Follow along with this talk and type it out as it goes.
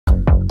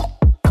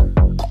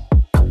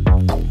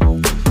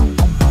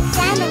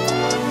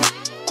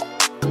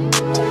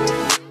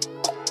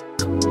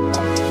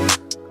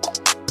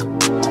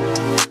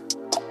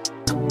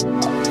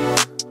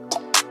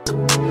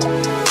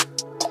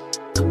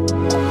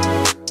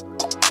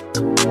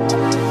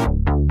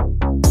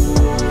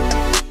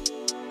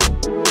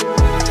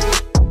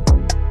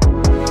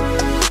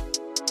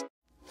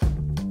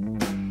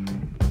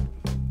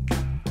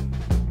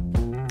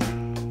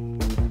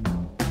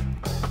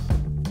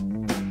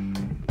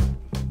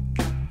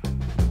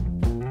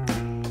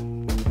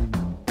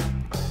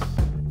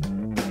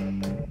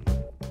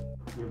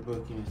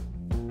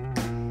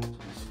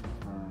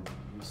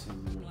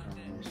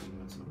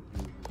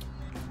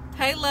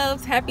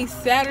loves, happy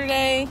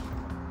Saturday.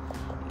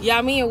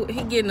 Y'all, me and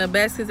he getting the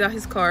baskets out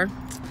his car,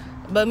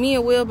 but me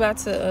and Will about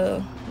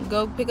to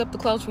go pick up the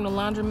clothes from the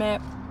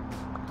laundromat,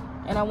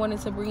 and I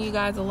wanted to bring you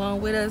guys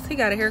along with us. He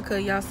got a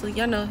haircut, y'all, so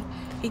y'all know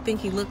he think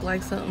he look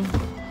like something.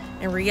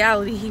 In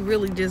reality, he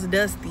really just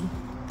dusty.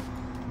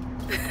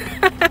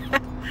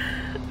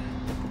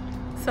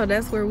 So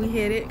that's where we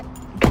headed,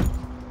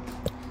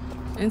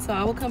 and so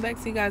I will come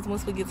back to you guys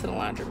once we get to the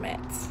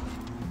laundromats.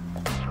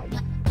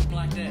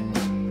 Like that.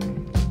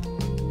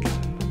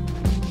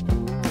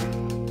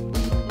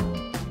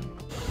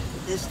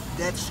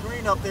 That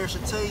screen up there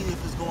should tell you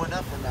if it's going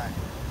up or not.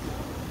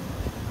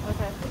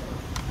 Okay.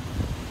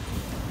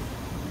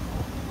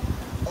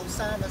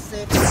 Osama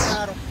said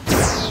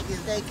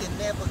niggas, they can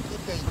never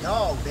get their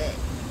dog back.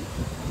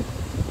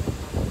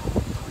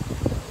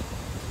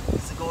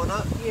 Is it going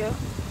up? Yeah.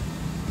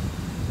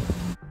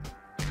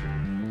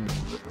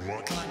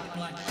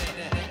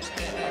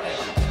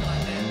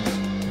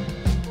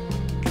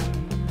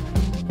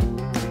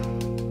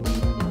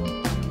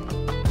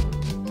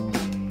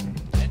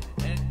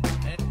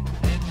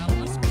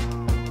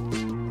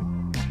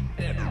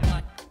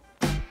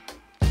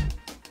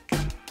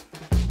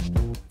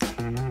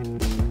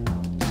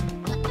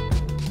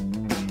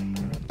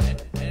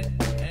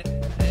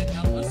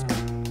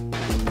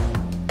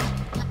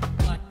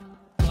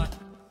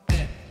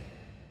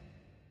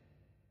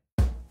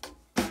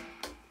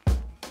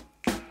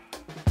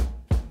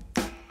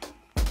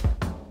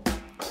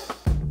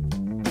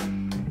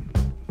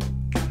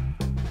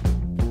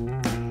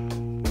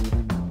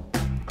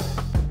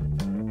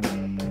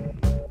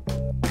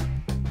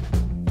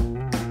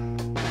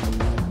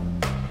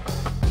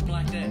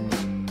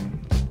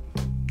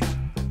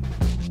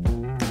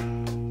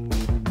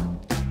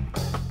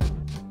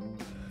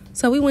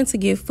 So we went to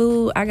get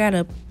food. I got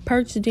a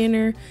perch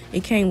dinner.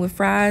 It came with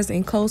fries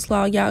and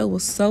coleslaw. Y'all, it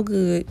was so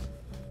good.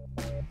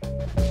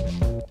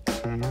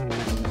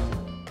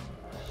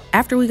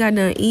 After we got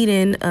done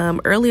eating,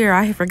 earlier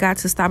I had forgot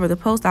to stop at the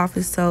post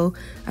office, so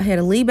I had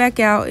to leave back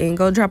out and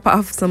go drop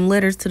off some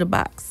letters to the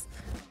box.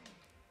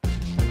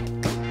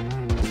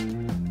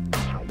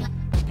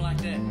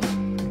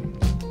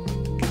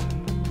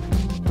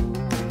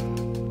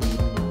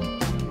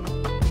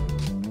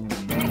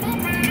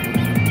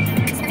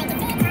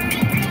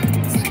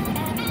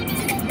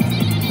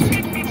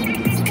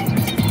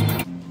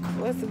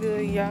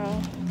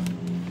 Y'all,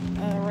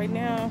 right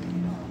now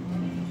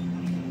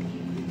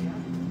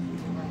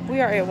we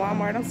are at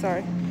Walmart. I'm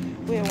sorry,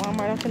 we're at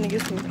Walmart. I'm gonna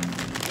get some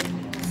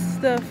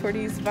stuff for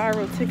these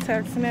viral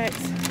TikTok snacks.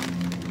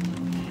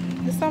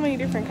 There's so many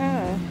different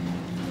kinds: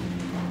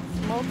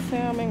 smoked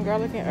salmon,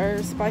 garlic and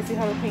herbs, spicy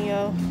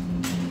jalapeno.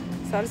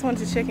 So I just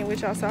wanted to check in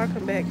with y'all, so I'll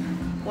come back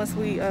once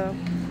we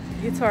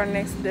get to our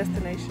next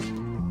destination.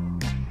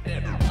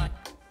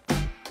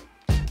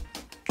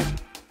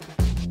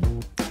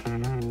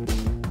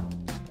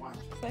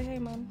 Say hey,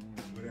 mama.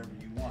 Whatever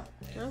you want.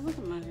 Girl, look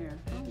at my hair.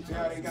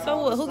 So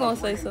what? Who gonna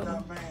say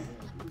something?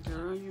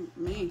 Girl,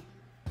 me.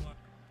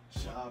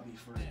 Shabby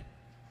friend.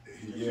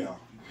 Yeah.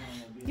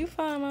 You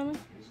fine, mama.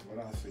 That's what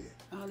I said.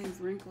 All these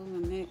wrinkles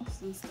and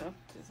nicks and stuff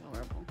is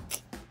horrible.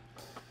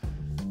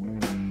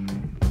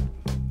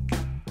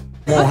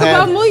 Okay,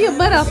 well, move your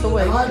butt out the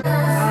way.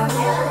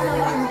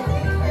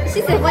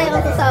 She said, why you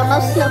look so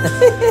emotional?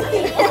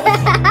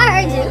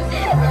 I heard you.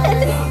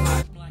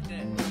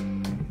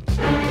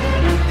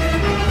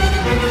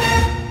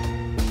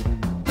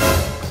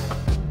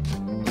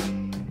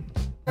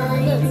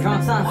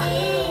 Drunk son.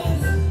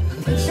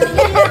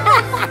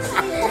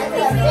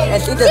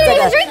 And she just She took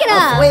didn't a drink it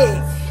up. swig.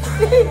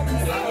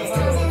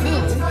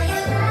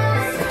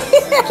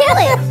 Kill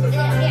it.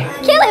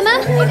 Kill it,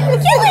 Mom.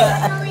 Kill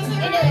it.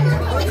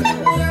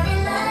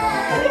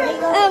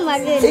 Oh my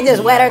goodness. She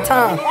just wet her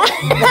tongue.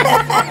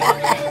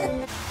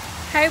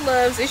 Hey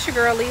loves, it's your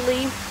girl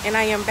Lily, and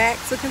I am back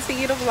to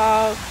continue the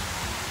vlog.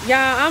 Y'all,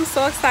 I'm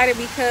so excited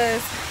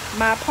because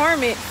my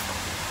apartment,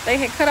 they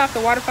had cut off the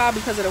waterfall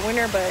because of the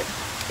winter, but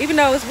even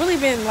though it's really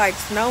been like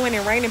snowing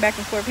and raining back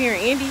and forth here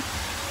in Indy,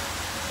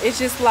 it's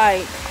just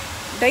like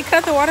they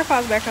cut the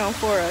waterfalls back on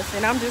for us,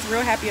 and I'm just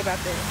real happy about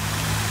that.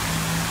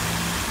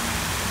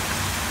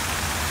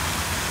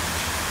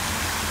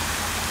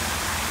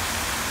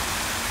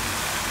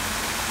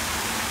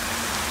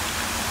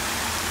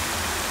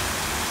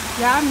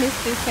 Yeah, I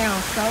miss this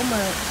town so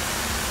much.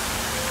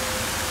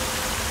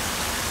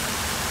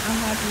 I'm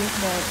happy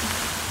it's back.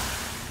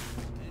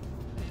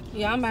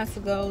 Yeah, I'm about to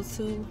go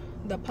to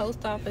the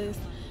post office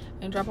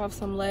and drop off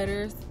some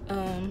letters.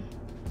 And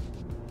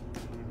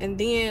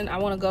then I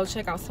want to go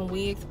check out some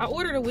wigs. I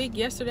ordered a wig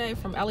yesterday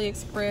from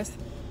AliExpress,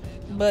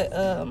 but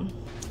I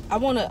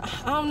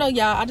don't know,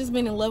 y'all. I just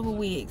been in love with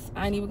wigs.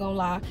 I ain't even gonna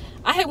lie.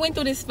 I had went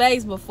through this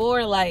phase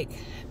before, like,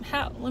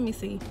 let me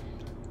see.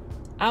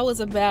 I was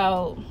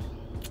about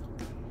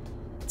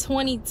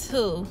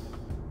 22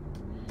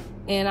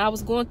 and I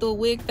was going through a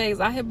wig phase.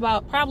 I had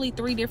bought probably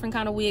 3 different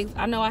kind of wigs.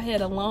 I know I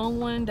had a long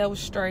one that was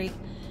straight,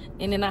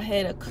 and then I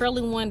had a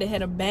curly one that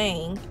had a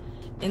bang,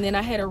 and then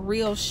I had a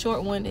real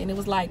short one, and it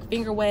was like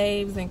finger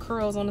waves and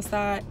curls on the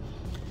side.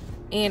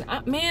 And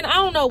man, I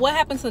don't know what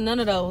happened to none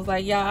of those.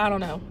 Like, y'all, I don't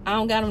know. I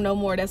don't got them no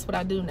more. That's what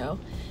I do know.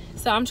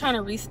 So I'm trying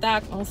to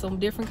restock on some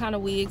different kind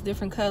of wigs,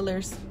 different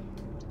colors.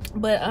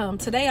 But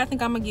today I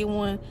think I'm gonna get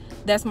one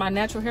that's my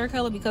natural hair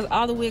color, because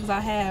all the wigs I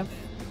have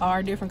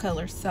are different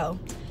colors. So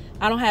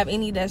I don't have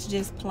any that's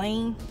just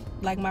plain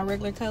like my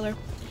regular color.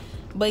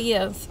 But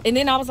yes, and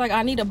then I was like,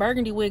 I need a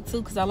burgundy wig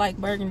too, because I like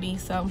burgundy.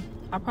 So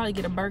I'll probably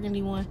get a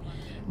burgundy one.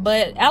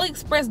 But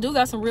AliExpress do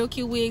got some real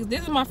cute wigs.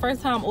 This is my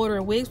first time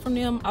ordering wigs from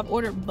them. I've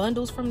ordered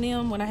bundles from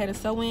them when I had a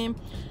sew-in,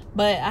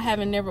 but I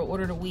haven't never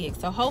ordered a wig.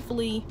 So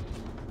hopefully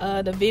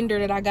the vendor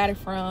that I got it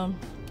from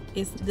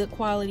is good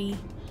quality,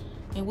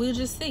 and we'll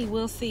just see.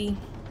 We'll see.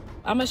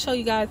 I'm gonna show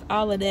you guys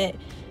all of that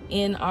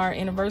in our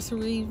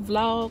anniversary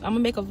vlog. I'm gonna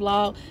make a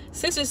vlog.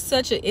 Since it's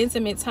such an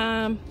intimate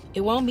time,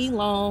 it won't be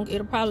long.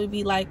 It'll probably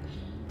be like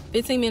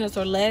 15 minutes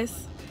or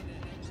less.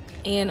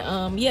 And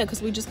yeah,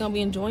 because we're just gonna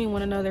be enjoying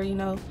one another, you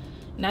know,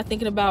 not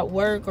thinking about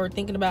work or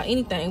thinking about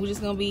anything. We're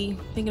just gonna be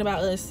thinking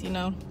about us, you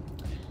know.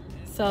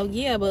 So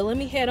yeah, but let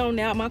me head on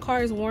out. My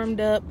car is warmed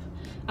up.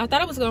 I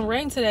thought it was gonna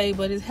rain today,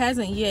 but it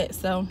hasn't yet,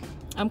 so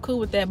I'm cool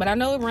with that. But I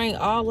know it rained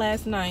all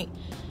last night,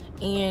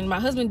 and my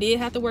husband did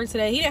have to work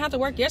today. He didn't have to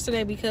work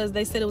yesterday because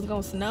they said it was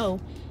gonna snow,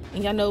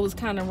 and y'all know it was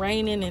kind of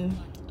raining and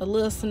a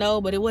little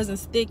snow, but it wasn't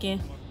sticking.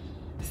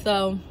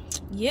 So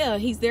yeah,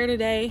 he's there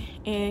today,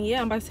 and yeah,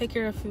 I'm about to take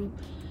care of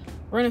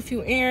run a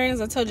few errands.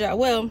 I told y'all,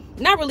 well,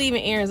 not really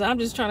even errands, I'm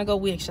just trying to go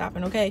wig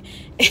shopping, okay?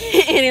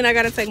 And then I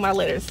gotta take my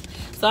letters.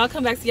 So I'll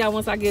come back to y'all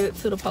once I get it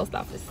to the post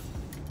office.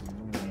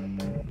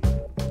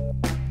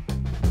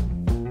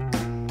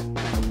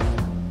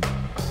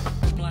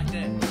 Like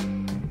that.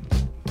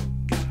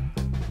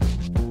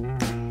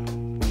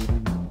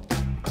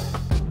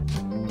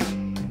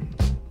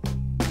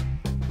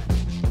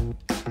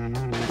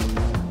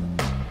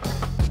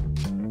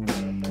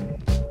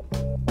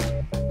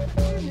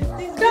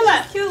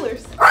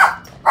 Killers.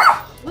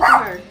 Look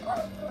at her.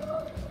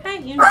 Hey,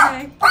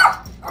 MJ.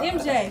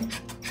 MJ.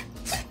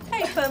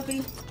 Hey,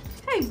 puppy.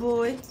 Hey,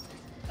 boy.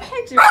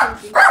 Hey, your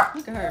puppy.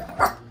 Look at her.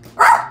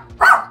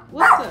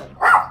 What's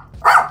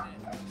up?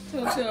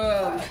 Tutu.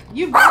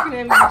 You barking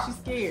at me when she's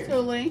scared.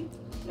 Tuli.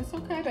 It's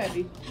okay,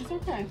 baby. It's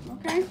okay.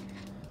 Okay?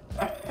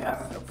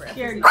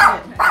 Scared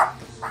cat.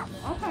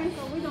 Okay,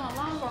 so we doing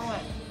long or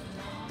what?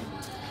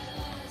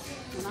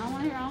 And I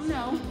want to hear, I don't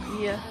know.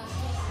 Yeah.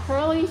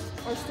 Curly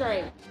or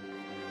straight?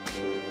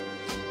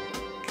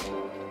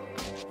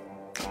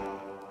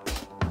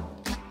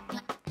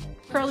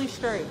 Curly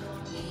straight.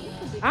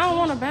 I don't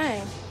want to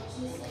bang.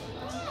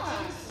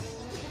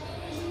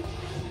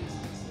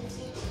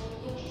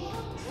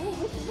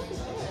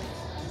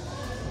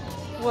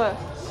 What?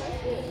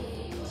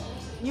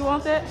 You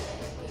want that?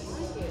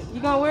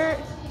 You gonna wear it?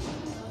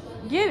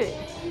 Get it.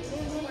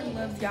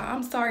 Loves y'all.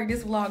 I'm sorry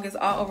this vlog is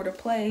all over the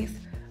place,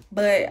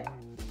 but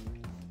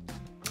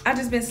I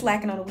just been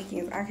slacking on the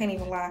weekends. I can't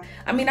even lie.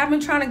 I mean, I've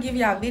been trying to give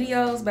y'all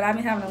videos, but I've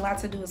been having a lot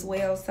to do as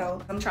well. So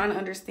I'm trying to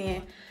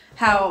understand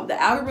how the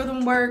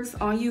algorithm works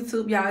on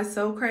YouTube. Y'all, it's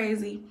so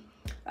crazy.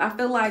 I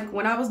feel like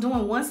when I was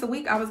doing once a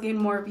week, I was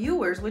getting more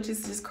viewers, which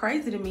is just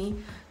crazy to me,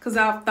 because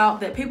I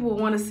thought that people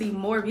would want to see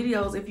more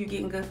videos if you're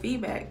getting good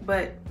feedback.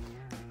 But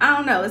I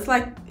don't know. It's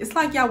like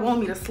y'all want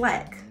me to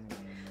slack.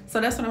 So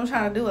that's what I'm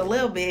trying to do a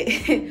little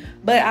bit.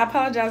 But I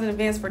apologize in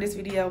advance for this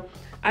video.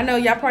 I know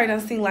y'all probably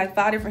done seen like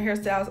 5 different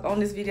hairstyles on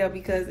this video,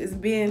 because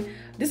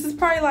this is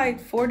probably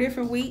like 4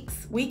 different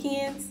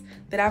weekends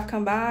that I've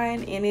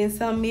combined, and then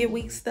some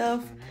midweek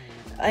stuff.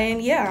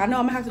 And yeah, I know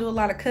I'm gonna have to do a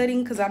lot of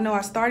cutting, because I know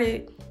I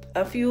started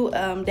a few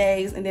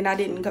days and then I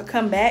didn't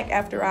come back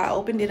after I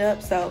opened it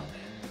up. So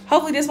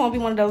hopefully this won't be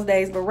one of those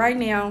days. But right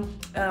now,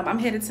 I'm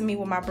headed to meet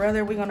with my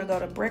brother. We're gonna go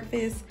to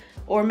breakfast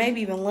or maybe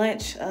even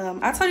lunch.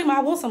 I told him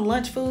I want some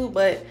lunch food,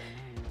 but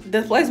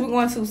the place we're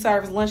going to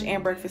serves lunch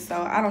and breakfast, so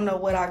I don't know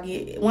what I'll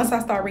get. Once I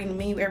start reading the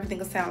menu, everything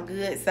will sound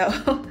good.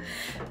 So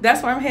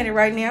that's where I'm headed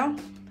right now,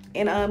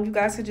 and you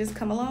guys could just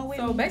come along with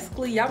me. So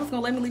basically, y'all was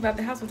gonna let me leave out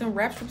the house with them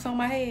wrap strips on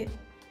my head.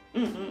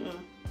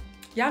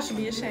 Y'all should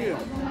be ashamed.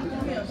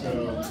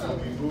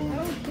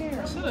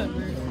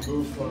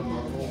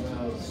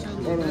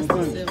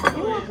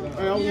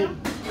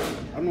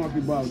 I'm not be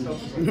bothered.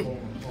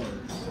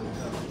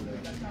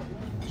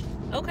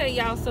 Okay,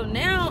 y'all. So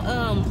now,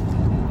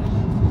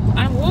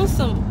 I want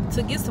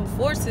to get some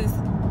forces.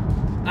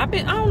 I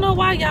don't know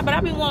why, y'all, but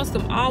I've been wanting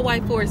some all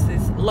white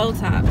forces, low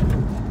top.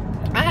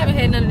 I haven't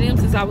had none of them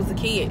since I was a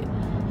kid.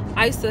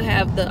 I used to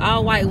have the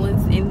all white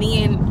ones, and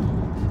then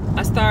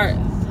I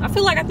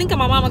think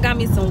my mama got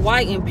me some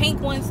white and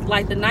pink ones,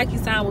 like the Nike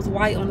sign was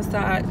white on the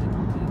side,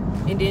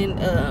 and then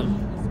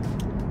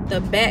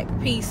the back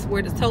piece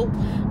where the toe,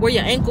 where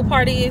your ankle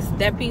part is,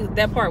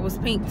 that part was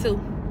pink too.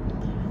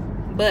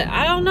 But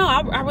I don't know,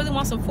 I really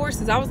want some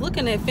forces. I was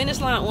looking at Finish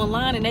Line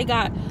online, and they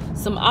got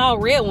some all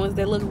red ones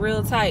that look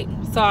real tight.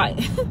 So I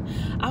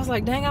was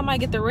like, dang, I might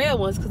get the red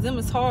ones, because them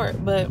is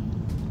hard. But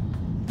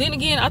then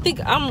again, I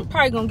think I'm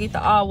probably gonna get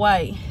the all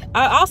white.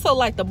 I also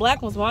like the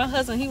black ones. My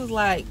husband, he was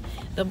like,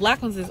 The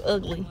black ones is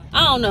ugly.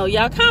 I don't know.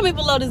 Y'all comment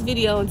below this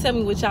video and tell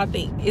me what y'all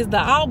think. Is the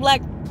all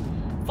black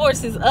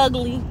forces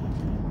ugly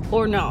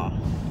or no?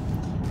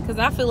 Because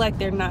I feel like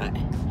they're not.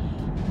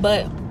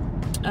 But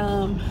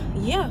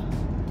yeah,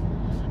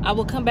 I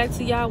will come back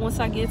to y'all once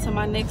I get to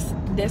my next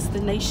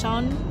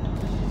destination.